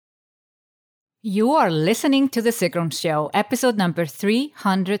You are listening to The Sigrun Show, episode number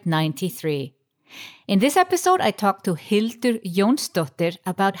 393. In this episode, I talked to Hildur Jonsdottir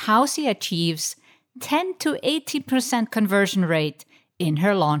about how she achieves 10 to 80% conversion rate in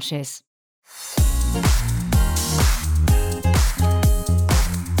her launches.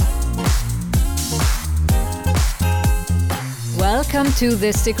 Welcome to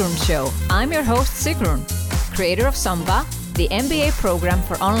The Sigrun Show. I'm your host, Sigrun, creator of Samba, the MBA program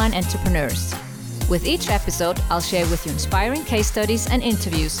for online entrepreneurs. With each episode, I'll share with you inspiring case studies and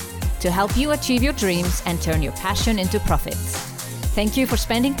interviews to help you achieve your dreams and turn your passion into profits. Thank you for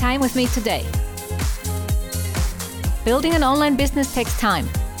spending time with me today. Building an online business takes time.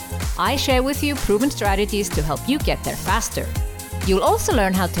 I share with you proven strategies to help you get there faster. You'll also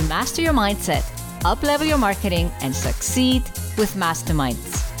learn how to master your mindset, up-level your marketing, and succeed with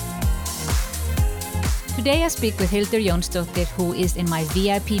masterminds. Today I speak with Hildur Jonsdottir, who is in my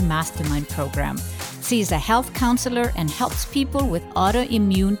VIP Mastermind program. She is a health counselor and helps people with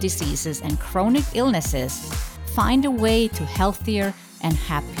autoimmune diseases and chronic illnesses find a way to healthier and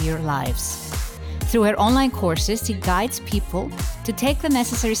happier lives. Through her online courses, she guides people to take the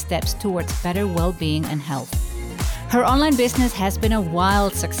necessary steps towards better well-being and health. Her online business has been a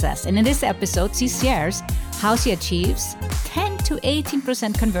wild success, and in this episode, she shares how she achieves 10 to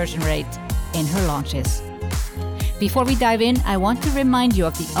 18% conversion rate in her launches. Before we dive in, I want to remind you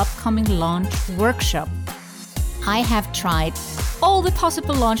of the upcoming launch workshop. I have tried all the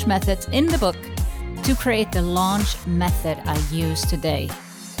possible launch methods in the book to create the launch method I use today.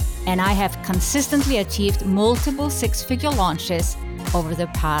 And I have consistently achieved multiple six-figure launches over the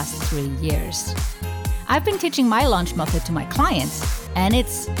past 3 years. I've been teaching my launch method to my clients, and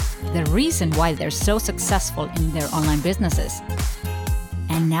it's the reason why they're so successful in their online businesses.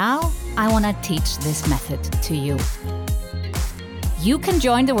 And now I want to teach this method to you. You can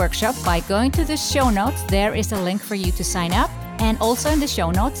join the workshop by going to the show notes. There is a link for you to sign up. And also in the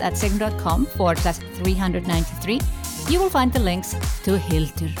show notes at sigrun.com/393, you will find the links to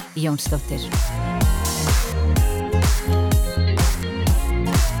Hildur Jonsdottir.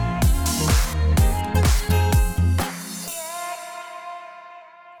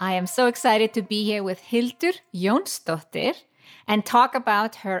 I am so excited to be here with Hildur Jonsdottir and talk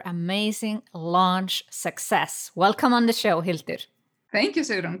about her amazing launch success. Welcome on the show, Hildur. Thank you,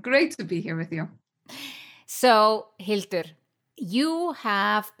 Sigrun. Great to be here with you. So, Hildur, you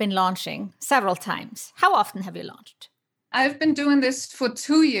have been launching several times. How often have you launched? I've been doing this for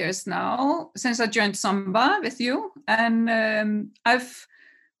 2 years now, since I joined Samba with you. And I've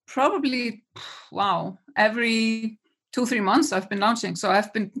probably, every 2-3 months I've been launching. So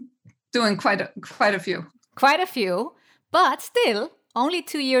I've been doing quite a few. Quite a few. But still, only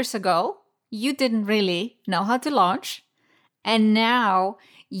 2 years ago, you didn't really know how to launch. And now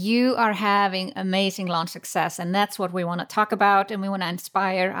you are having amazing launch success. And that's what we want to talk about. And we want to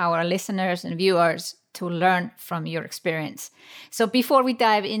inspire our listeners and viewers to learn from your experience. So before we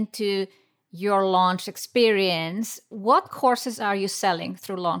dive into your launch experience, what courses are you selling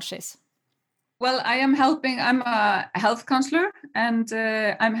through launches? Well, I'm a health counselor, and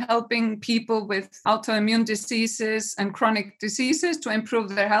I'm helping people with autoimmune diseases and chronic diseases to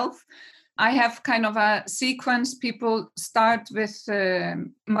improve their health. I have kind of a sequence. People start with,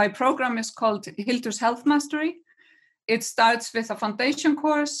 my program is called Hildur's Health Mastery. It starts with a foundation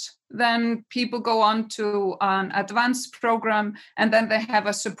course, then people go on to an advanced program, and then they have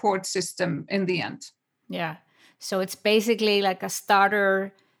a support system in the end. Yeah, so it's basically like a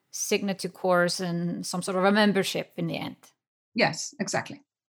starter signature course and some sort of a membership in the end. Yes, exactly.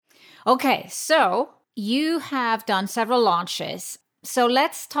 Okay, so you have done several launches. So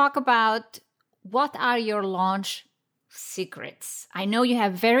let's talk about what are your launch secrets. I know you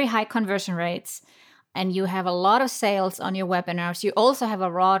have very high conversion rates and you have a lot of sales on your webinars. You also have a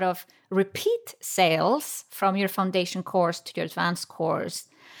lot of repeat sales from your foundation course to your advanced course.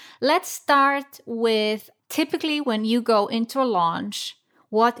 Let's start with typically when you go into a launch,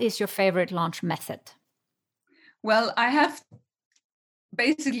 what is your favorite launch method? Well, I have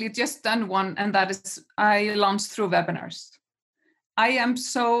basically just done one, and that is I launched through webinars. I am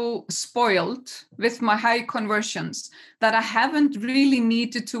so spoiled with my high conversions that I haven't really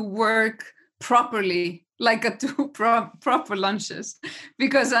needed to work properly like I do proper launches,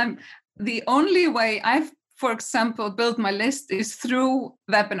 because the only way I've, for example, built my list is through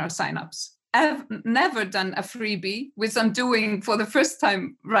webinar signups. I've never done a freebie, which I'm doing for the first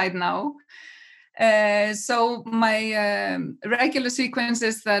time right now. So my regular sequence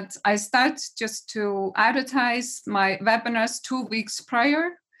is that I start just to advertise my webinars 2 weeks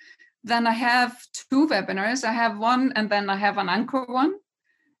prior. Then I have 2 webinars. I have one and then I have an anchor one.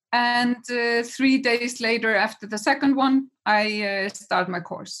 And 3 days later, after the second one, I start my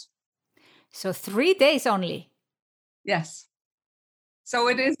course. So 3 days only? Yes. So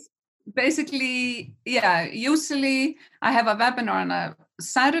it is basically, usually I have a webinar on a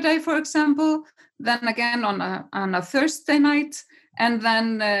Saturday, for example, then again on a Thursday night, and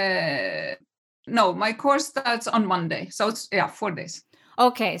then, my course starts on Monday. So it's, 4 days.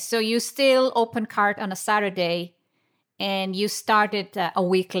 Okay, so you still open cart on a Saturday and you started a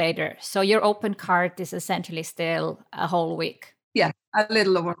week later. So your open cart is essentially still a whole week. Yeah, a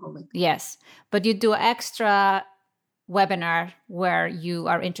little over a whole week. Yes, but you do extra webinar where you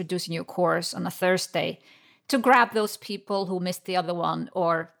are introducing your course on a Thursday to grab those people who missed the other one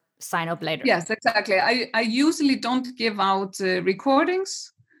or sign up later. Yes, exactly. I usually don't give out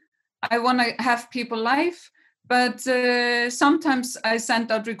recordings. I want to have people live, but sometimes I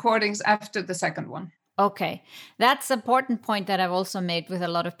send out recordings after the second one. Okay. That's an important point that I've also made with a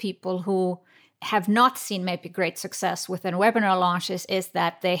lot of people who have not seen maybe great success with their webinar launches is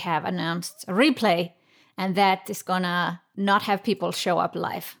that they have announced a replay and that is going to not have people show up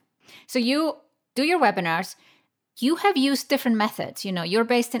live. So you do your webinars. You have used different methods. You know, you're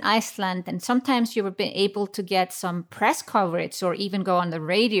based in Iceland and sometimes you've been able to get some press coverage or even go on the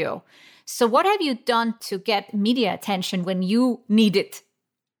radio. So what have you done to get media attention when you need it?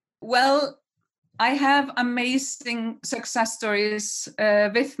 Well, I have amazing success stories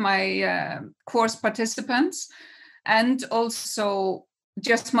with my course participants, and also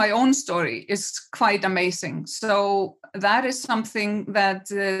just my own story is quite amazing. So that is something that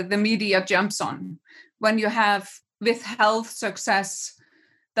the media jumps on. When you have with health success,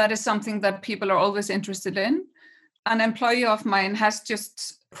 that is something that people are always interested in. An employee of mine has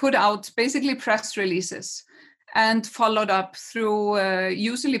just put out basically press releases and followed up through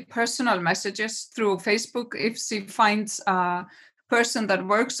usually personal messages through Facebook. If she finds a person that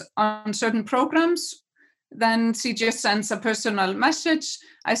works on certain programs, then she just sends a personal message.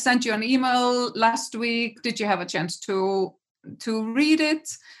 I sent you an email last week. Did you have a chance to read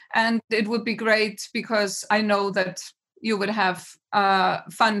it? And it would be great because I know that you would have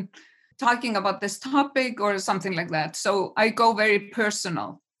fun talking about this topic or something like that. So I go very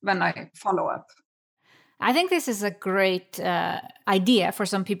personal when I follow up. I think this is a great idea for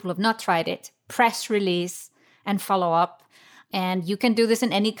some people who have not tried it. Press release and follow up. And you can do this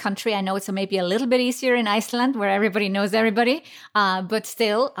in any country. I know it's maybe a little bit easier in Iceland where everybody knows everybody. But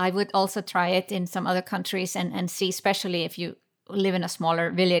still, I would also try it in some other countries and see, especially if you live in a smaller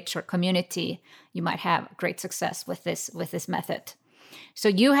village or community, you might have great success with this method. So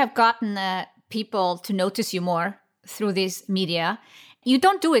you have gotten people to notice you more through this media. You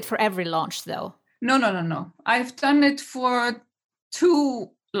don't do it for every launch, though. No. I've done it for 2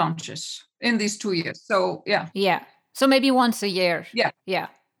 launches in these 2 years. So, yeah. Yeah. So maybe once a year. Yeah. Yeah.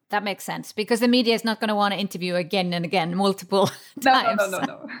 That makes sense because the media is not going to want to interview again and again multiple times.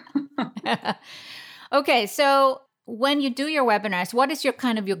 No. Okay. So when you do your webinars, what is your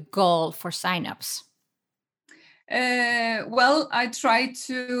goal for signups? Well, I try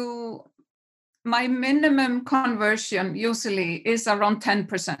to, my minimum conversion usually is around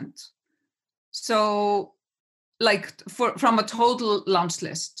 10%. So like from a total launch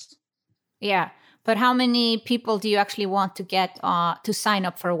list. Yeah. But how many people do you actually want to get to sign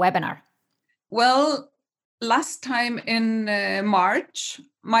up for a webinar? Well, last time in March,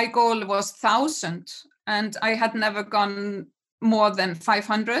 my goal was 1,000 and I had never gone more than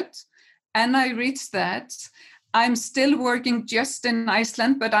 500. And I reached that. I'm still working just in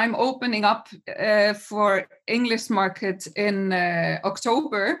Iceland, but I'm opening up for English market in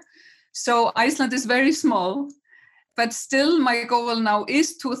October. So Iceland is very small, but still my goal now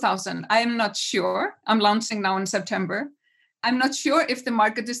is 2,000. I'm not sure. I'm launching now in September. I'm not sure if the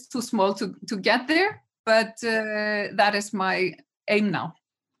market is too small to get there, but that is my aim now.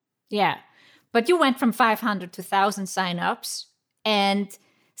 Yeah, but you went from 500 to 1,000 signups, and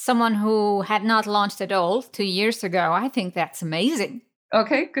someone who had not launched at all 2 years ago, I think that's amazing.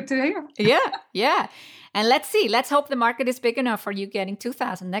 Okay, good to hear. Yeah. And let's see. Let's hope the market is big enough for you getting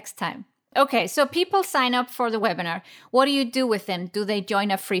 2,000 next time. Okay, so people sign up for the webinar. What do you do with them? Do they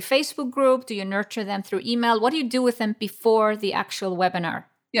join a free Facebook group? Do you nurture them through email? What do you do with them before the actual webinar?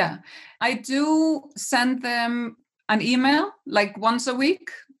 Yeah, I do send them an email like once a week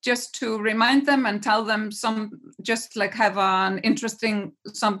just to remind them and tell them just like have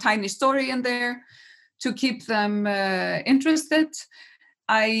some tiny story in there to keep them interested.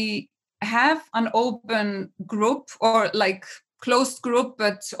 I have an open group or like closed group,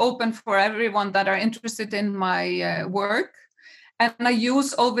 but open for everyone that are interested in my work. And I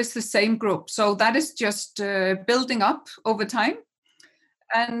use always the same group. So that is just building up over time.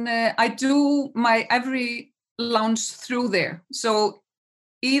 And I do my every launch through there. So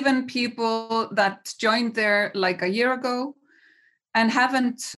even people that joined there like a year ago and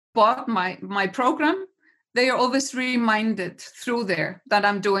haven't bought my program, they are always reminded through there that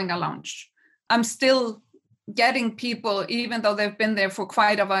I'm doing a launch. I'm still getting people, even though they've been there for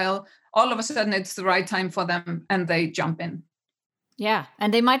quite a while, all of a sudden it's the right time for them and they jump in. Yeah.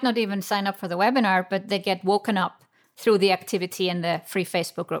 And they might not even sign up for the webinar, but they get woken up through the activity in the free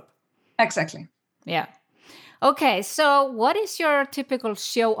Facebook group. Exactly. Yeah. Okay. So what is your typical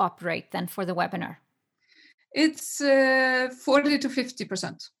show up rate then for the webinar? It's 40 to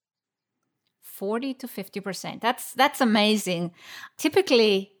 50%. 40 to 50%. That's amazing.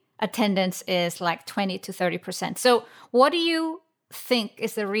 Typically, attendance is like 20 to 30%. So what do you think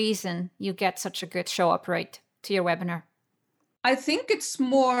is the reason you get such a good show up rate to your webinar? I think it's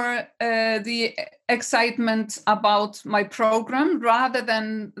more the excitement about my program rather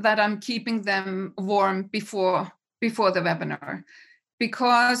than that I'm keeping them warm before the webinar.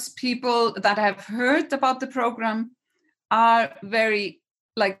 Because people that have heard about the program are very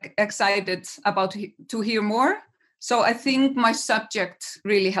excited about to hear more. So I think my subject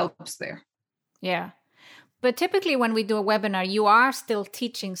really helps there. Yeah. But typically when we do a webinar, you are still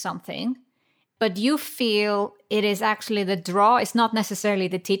teaching something, but you feel it is actually the draw. It's not necessarily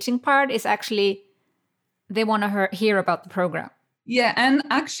the teaching part. It's actually they want to hear about the program. Yeah. And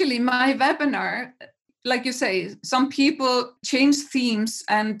actually my webinar, like you say, some people change themes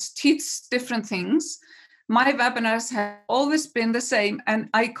and teach different things. My webinars have always been the same, and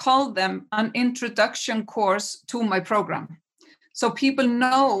I call them an introduction course to my program. So people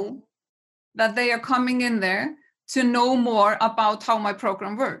know that they are coming in there to know more about how my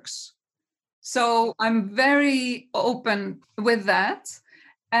program works. So I'm very open with that.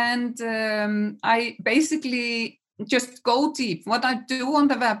 And I basically just go deep. What I do on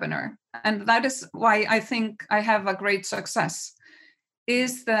the webinar, and that is why I think I have a great success,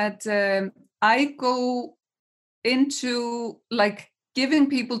 is that I go into giving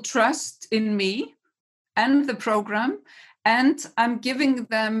people trust in me and the program, and I'm giving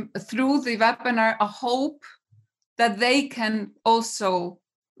them through the webinar a hope that they can also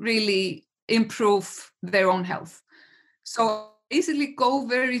really improve their own health. So basically go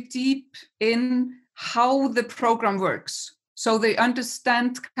very deep in how the program works, so they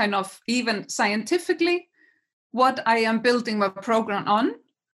understand kind of even scientifically what I am building my program on.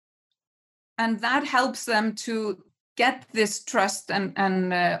 And that helps them to get this trust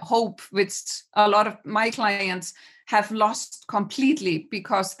and hope, which a lot of my clients have lost completely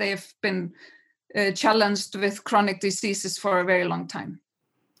because they've been challenged with chronic diseases for a very long time.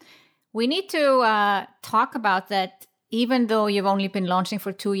 We need to talk about that. Even though you've only been launching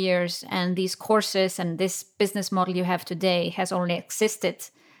for 2 years and these courses and this business model you have today has only existed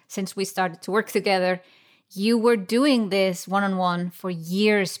since we started to work together, you were doing this one-on-one for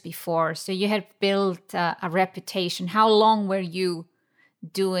years before. So you had built a reputation. How long were you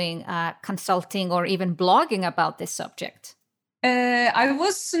doing consulting or even blogging about this subject? I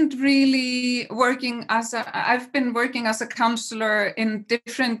wasn't really working I've been working as a counselor in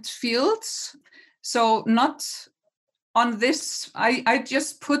different fields. So not on this, I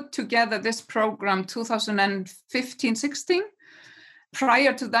just put together this program 2015-16.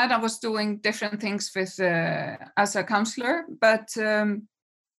 Prior to that, I was doing different things with as a counselor, but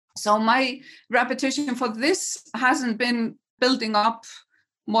so my reputation for this hasn't been building up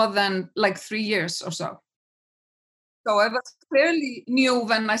more than 3 years or so. So I was fairly new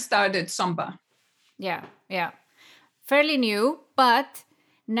when I started Samba. Yeah. Fairly new, but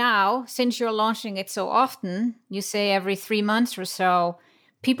now, since you're launching it so often, you say every 3 months or so,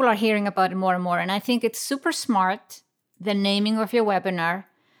 people are hearing about it more and more. And I think it's super smart, the naming of your webinar.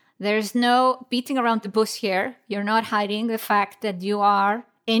 There's no beating around the bush here. You're not hiding the fact that you are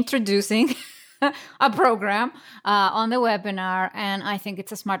introducing a program on the webinar. And I think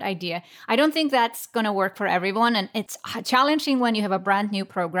it's a smart idea. I don't think that's going to work for everyone. And it's challenging when you have a brand new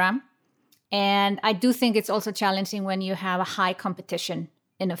program. And I do think it's also challenging when you have a high competition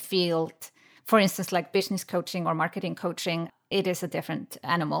in a field. For instance, like business coaching or marketing coaching, it is a different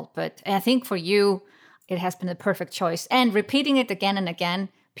animal. But I think for you, it has been the perfect choice. And repeating it again and again,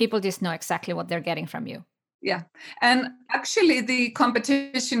 people just know exactly what they're getting from you. Yeah. And actually, the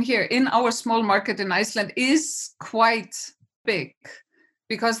competition here in our small market in Iceland is quite big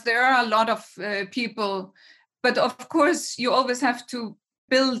because there are a lot of people. But of course, you always have to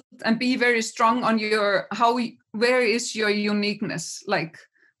build and be very strong on where is your uniqueness? Like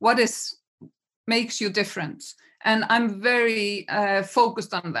what makes you different? And I'm very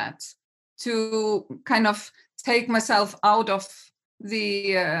focused on that, to kind of take myself out of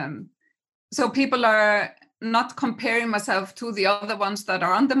so people are not comparing myself to the other ones that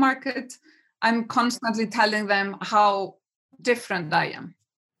are on the market. I'm constantly telling them how different I am.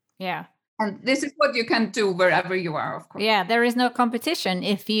 Yeah. And this is what you can do wherever you are, of course. Yeah, there is no competition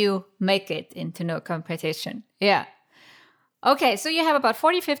if you make it into no competition. Yeah. Okay, so you have about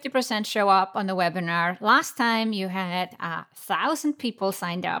 40-50% show up on the webinar. Last time you had 1,000 people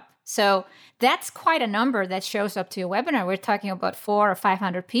signed up. So that's quite a number that shows up to your webinar. We're talking about 400 or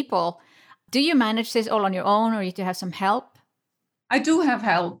 500 people. Do you manage this all on your own, or do you have some help? I do have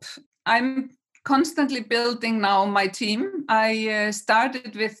help. I'm constantly building now my team. I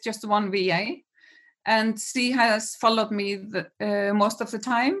started with just one VA, and she has followed me most of the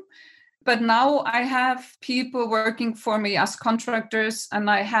time. But now I have people working for me as contractors, and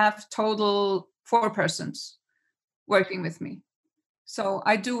I have total 4 persons working with me. So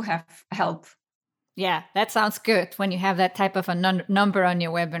I do have help. Yeah, that sounds good when you have that type of a number on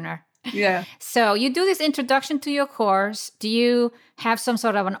your webinar. Yeah. So you do this introduction to your course. Do you have some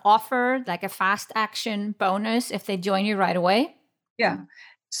sort of an offer, like a fast action bonus if they join you right away? Yeah.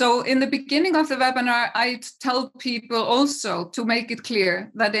 So in the beginning of the webinar, I tell people also to make it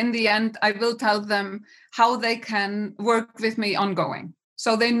clear that in the end, I will tell them how they can work with me ongoing.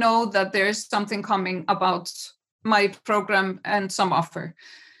 So they know that there's something coming about my program and some offer.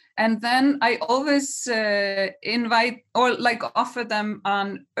 And then I always invite or like offer them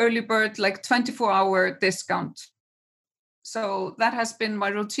an early bird, like 24-hour discount. So that has been my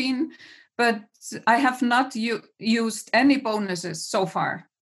routine, but I have not used any bonuses so far.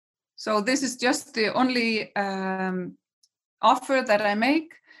 So this is just the only offer that I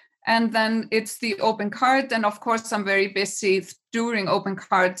make. And then it's the open card. And of course, I'm very busy during open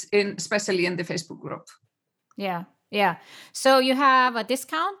cards, especially in the Facebook group. Yeah. Yeah. So you have a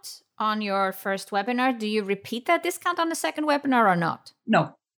discount on your first webinar. Do you repeat that discount on the second webinar or not?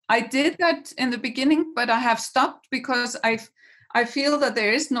 No, I did that in the beginning, but I have stopped because I feel that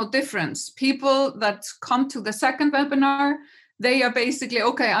there is no difference. People that come to the second webinar, they are basically,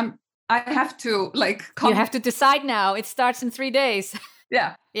 okay, I have to come. You have to decide now. It starts in 3 days.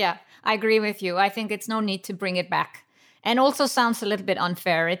 Yeah. Yeah, I agree with you. I think it's no need to bring it back. And also sounds a little bit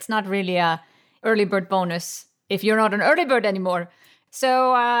unfair. It's not really a early bird bonus if you're not an early bird anymore.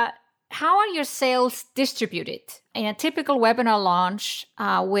 So how are your sales distributed? In a typical webinar launch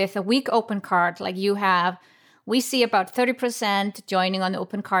with a week open card like you have, we see about 30% joining on the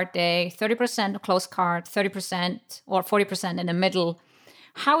open card day, 30% closed card, 30% or 40% in the middle.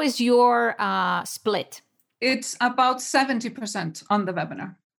 How is your split? It's about 70% on the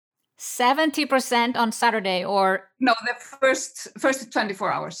webinar. 70% on Saturday or? No, the first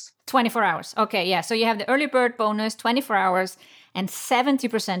 24 hours. 24 hours. Okay, yeah. So you have the early bird bonus, 24 hours, and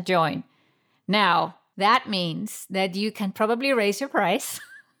 70% join. Now, that means that you can probably raise your price.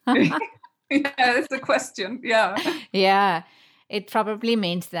 Yeah, that's the question. Yeah. Yeah, it probably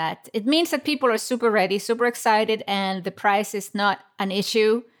means that. It means that people are super ready, super excited, and the price is not an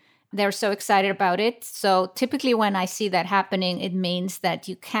issue. They're so excited about it. So typically when I see that happening, it means that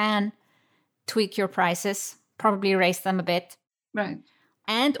you can tweak your prices, probably raise them a bit. Right.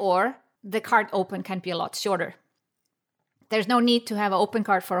 And or the card open can be a lot shorter. There's no need to have an open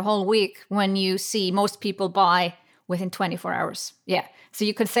card for a whole week when you see most people buy within 24 hours. Yeah. So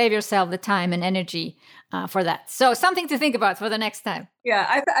you can save yourself the time and energy for that. So something to think about for the next time.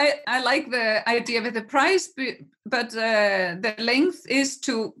 Yeah, I like the idea with the price, but the length is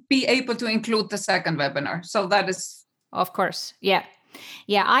to be able to include the second webinar. So that is... Of course. Yeah.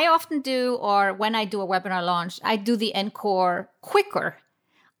 Yeah, I often do, or when I do a webinar launch, I do the encore quicker.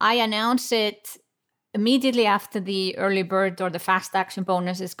 I announce it immediately after the early bird or the fast action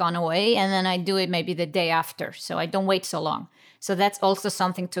bonus is gone away, and then I do it maybe the day after. So I don't wait so long. So that's also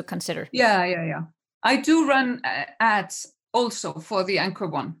something to consider. Yeah. I do run ads also for the anchor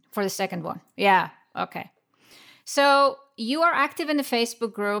one. For the second one. Yeah. Okay. So you are active in the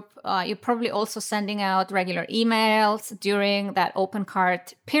Facebook group. You're probably also sending out regular emails during that open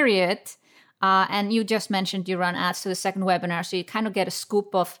card period. And you just mentioned you run ads to the second webinar. So you kind of get a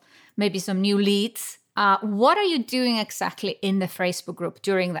scoop of maybe some new leads. What are you doing exactly in the Facebook group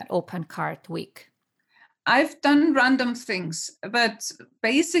during that open card week? I've done random things, but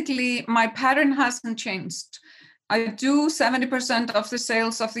basically my pattern hasn't changed. I do 70% of the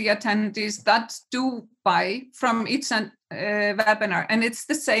sales of the attendees that do buy from each webinar, and it's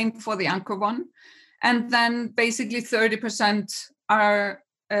the same for the anchor one. And then basically 30% are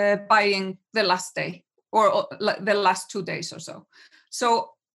buying the last day or the last 2 days or so.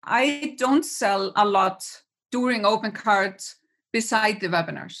 So I don't sell a lot during open cards beside the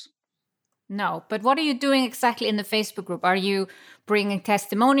webinars. No, but what are you doing exactly in the Facebook group? Are you bringing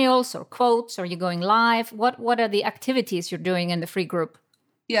testimonials or quotes? Are you going live? What are the activities you're doing in the free group?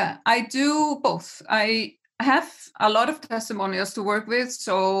 Yeah, I do both. I have a lot of testimonials to work with,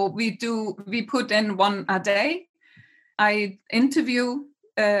 so we put in one a day. I interview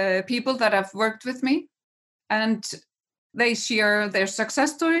people that have worked with me, and they share their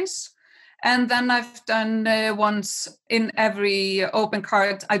success stories. And then I've done once in every open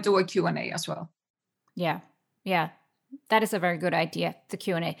card, I do a Q&A as well. Yeah. That is a very good idea, the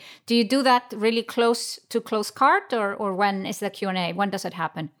Q&A. Do you do that really close to close card, or when is the Q&A? When does it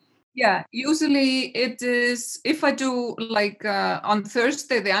happen? Yeah, usually it is, if I do like on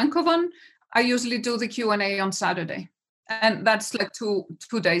Thursday, the anchor one, I usually do the Q&A on Saturday. And that's like two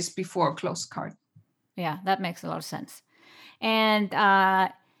days before close card. Yeah, that makes a lot of sense. And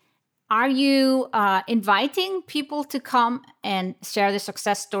are you inviting people to come and share their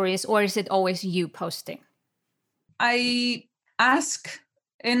success stories, or is it always you posting? I ask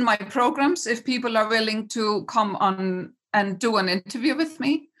in my programs if people are willing to come on and do an interview with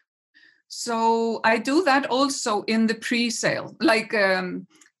me. So I do that also in the pre-sale, like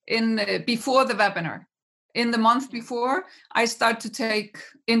before the webinar. In the month before, I start to take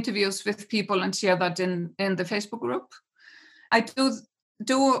interviews with people and share that in the Facebook group. I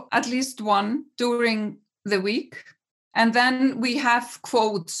do at least one during the week. And then we have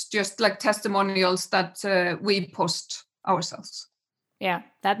quotes, just like testimonials that we post ourselves. Yeah,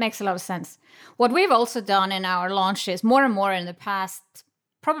 that makes a lot of sense. What we've also done in our launches more and more in the past,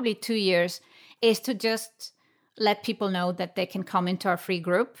 probably 2 years, is to just let people know that they can come into our free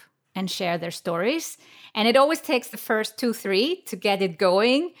group and share their stories. And it always takes the first 2-3 to get it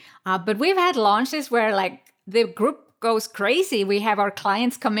going. But we've had launches where like the group goes crazy. We have our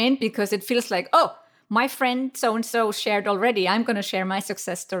clients come in because it feels like, oh, my friend so-and-so shared already. I'm going to share my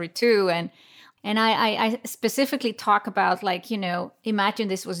success story too. And I specifically talk about, like, imagine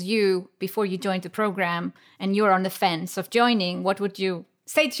this was you before you joined the program and you're on the fence of joining. What would you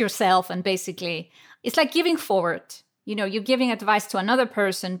say to yourself? And basically, it's like giving forward. You're giving advice to another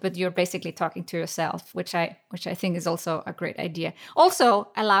person, but you're basically talking to yourself, which I think is also a great idea. Also,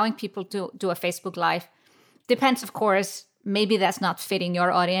 allowing people to do a Facebook Live depends, of course. Maybe that's not fitting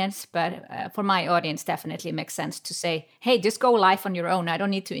your audience, but for my audience, definitely makes sense to say, hey, just go live on your own. I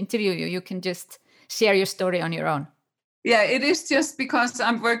don't need to interview you. You can just share your story on your own. Yeah, it is just because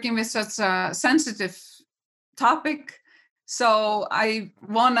I'm working with such a sensitive topic. So I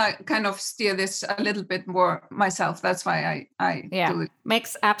want to kind of steer this a little bit more myself. That's why I do it.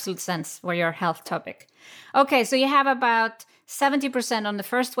 Makes absolute sense for your health topic. Okay, so you have about 70% on the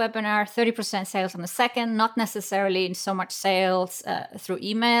first webinar, 30% sales on the second, not necessarily in so much sales through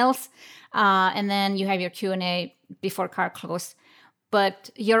emails. And then you have your Q&A before card close. But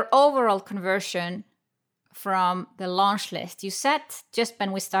your overall conversion from the launch list, you said just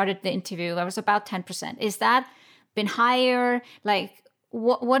when we started the interview, that was about 10%. Is that been higher? Like,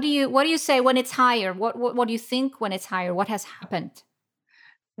 what do you say when it's higher? What do you think when it's higher? What has happened?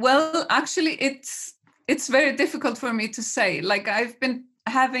 Well, actually, it's very difficult for me to say. Like, I've been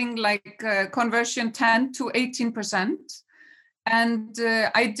having like conversion 10 to 18%. And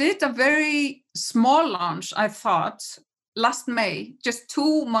I did a very small launch, I thought, last May, just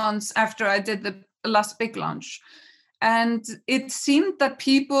 2 months after I did the last big launch. And it seemed that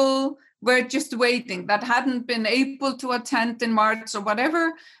people were just waiting, that hadn't been able to attend in March or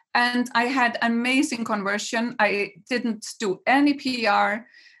whatever. And I had amazing conversion. I didn't do any PR.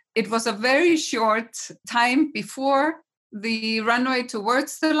 It was a very short time before the runway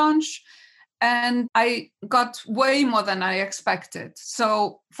towards the launch. And I got way more than I expected.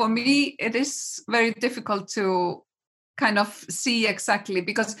 So for me, it is very difficult to kind of see exactly,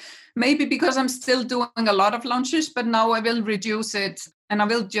 because I'm still doing a lot of launches, but now I will reduce it and I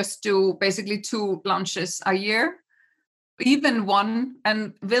will just do basically 2 launches a year, even one,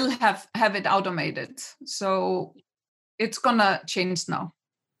 and will have it automated. So it's gonna change now.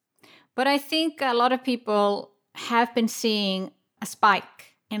 But I think a lot of people have been seeing a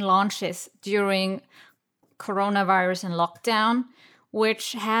spike in launches during coronavirus and lockdown,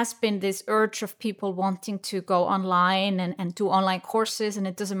 which has been this urge of people wanting to go online and do online courses. And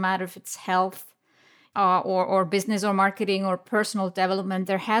it doesn't matter if it's health or business or marketing or personal development,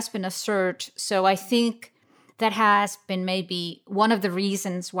 there has been a surge. So I think that has been maybe one of the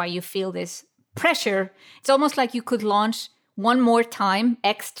reasons why you feel this pressure. It's almost like you could launch one more time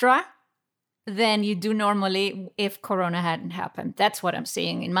extra than you do normally if Corona hadn't happened. That's what I'm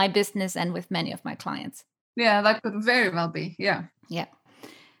seeing in my business and with many of my clients. Yeah, that could very well be. Yeah. Yeah.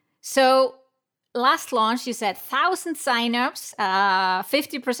 So last launch, you said 1,000 signups,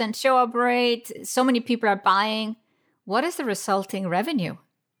 50% show up rate. So many people are buying. What is the resulting revenue?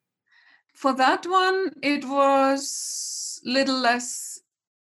 For that one, it was little less,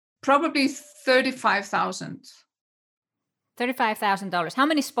 probably $35,000. $35,000. How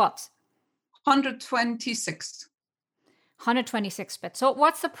many spots? 126. 126 spots. So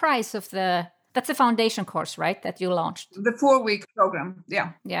what's the price of that's the foundation course, right? That you launched. The 4-week program.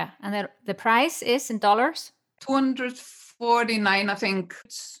 Yeah. Yeah. And the price is in dollars? 249, I think.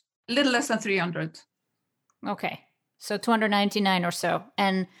 It's a little less than 300. Okay. So 299 or so.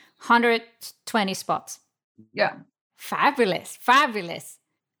 And 120 spots. Yeah. Fabulous. Fabulous.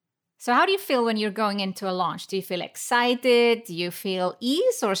 So how do you feel when you're going into a launch? Do you feel excited? Do you feel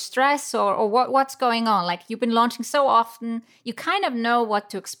ease or stress or what's going on? Like you've been launching so often, you kind of know what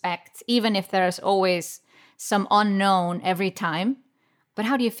to expect, even if there's always some unknown every time. But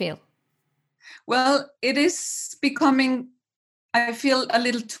how do you feel? Well, it is becoming, I feel, a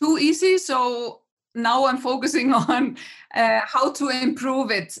little too easy. So now I'm focusing on how to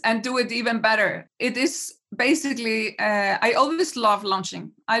improve it and do it even better. It is basically, I always love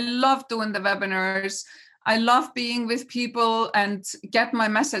launching. I love doing the webinars. I love being with people and get my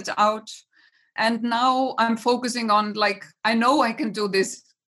message out. And now I'm focusing on, like, I know I can do this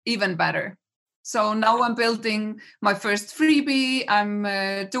even better. So now I'm building my first freebie. I'm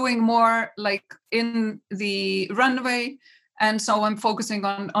doing more like in the runway. And so I'm focusing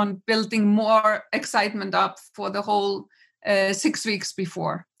on building more excitement up for the whole 6 weeks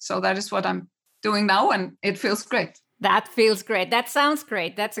before. So that is what I'm doing now, and it feels great. That feels great. That sounds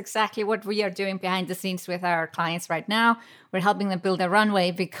great. That's exactly what we are doing behind the scenes with our clients right now. We're helping them build a runway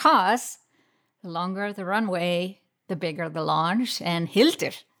because the longer the runway, the bigger the launch. And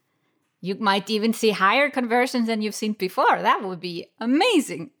Hildur, you might even see higher conversions than you've seen before. That would be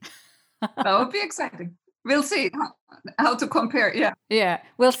amazing. That would be exciting. We'll see how to compare. Yeah. Yeah,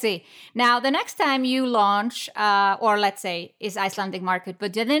 we'll see. Now, the next time you launch, or let's say is Icelandic market,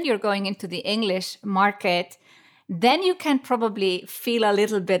 but then you're going into the English market, then you can probably feel a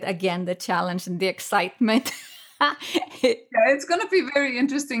little bit again the challenge and the excitement. Yeah, it's going to be very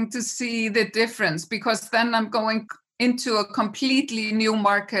interesting to see the difference because then I'm going into a completely new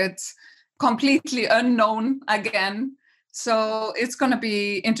market, completely unknown again. So it's going to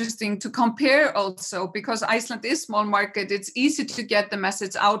be interesting to compare also because Iceland is a small market. It's easy to get the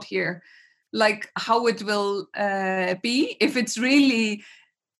message out here, like how it will be, if it's really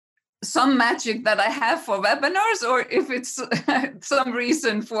some magic that I have for webinars or if it's some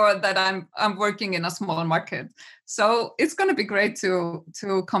reason for that I'm working in a small market. So it's going to be great to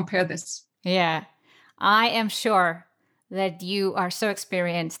compare this. Yeah, I am sure that you are so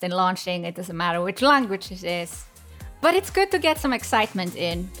experienced in launching. It doesn't matter which language it is. But it's good to get some excitement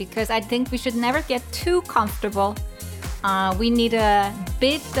in because I think we should never get too comfortable. We need a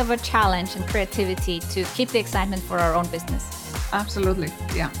bit of a challenge and creativity to keep the excitement for our own business. Absolutely,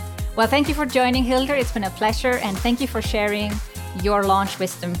 yeah. Well, thank you for joining, Hildur. It's been a pleasure. And thank you for sharing your launch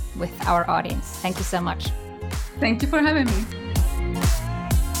wisdom with our audience. Thank you so much. Thank you for having me.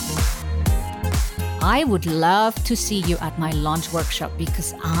 I would love to see you at my launch workshop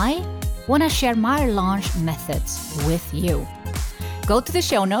because I want to share my launch methods with you. Go to the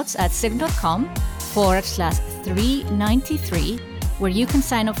show notes at sigrun.com/393 where you can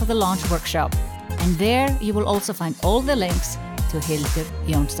sign up for the launch workshop. And there you will also find all the links to Hildur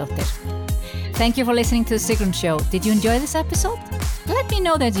Jonsdottir. Thank you for listening to The Sigrun Show. Did you enjoy this episode? Let me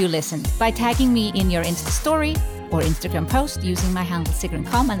know that you listened by tagging me in your Insta story or Instagram post using my handle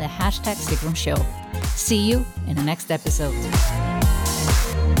Sigrun.com and the hashtag Sigrun Show. See you in the next episode.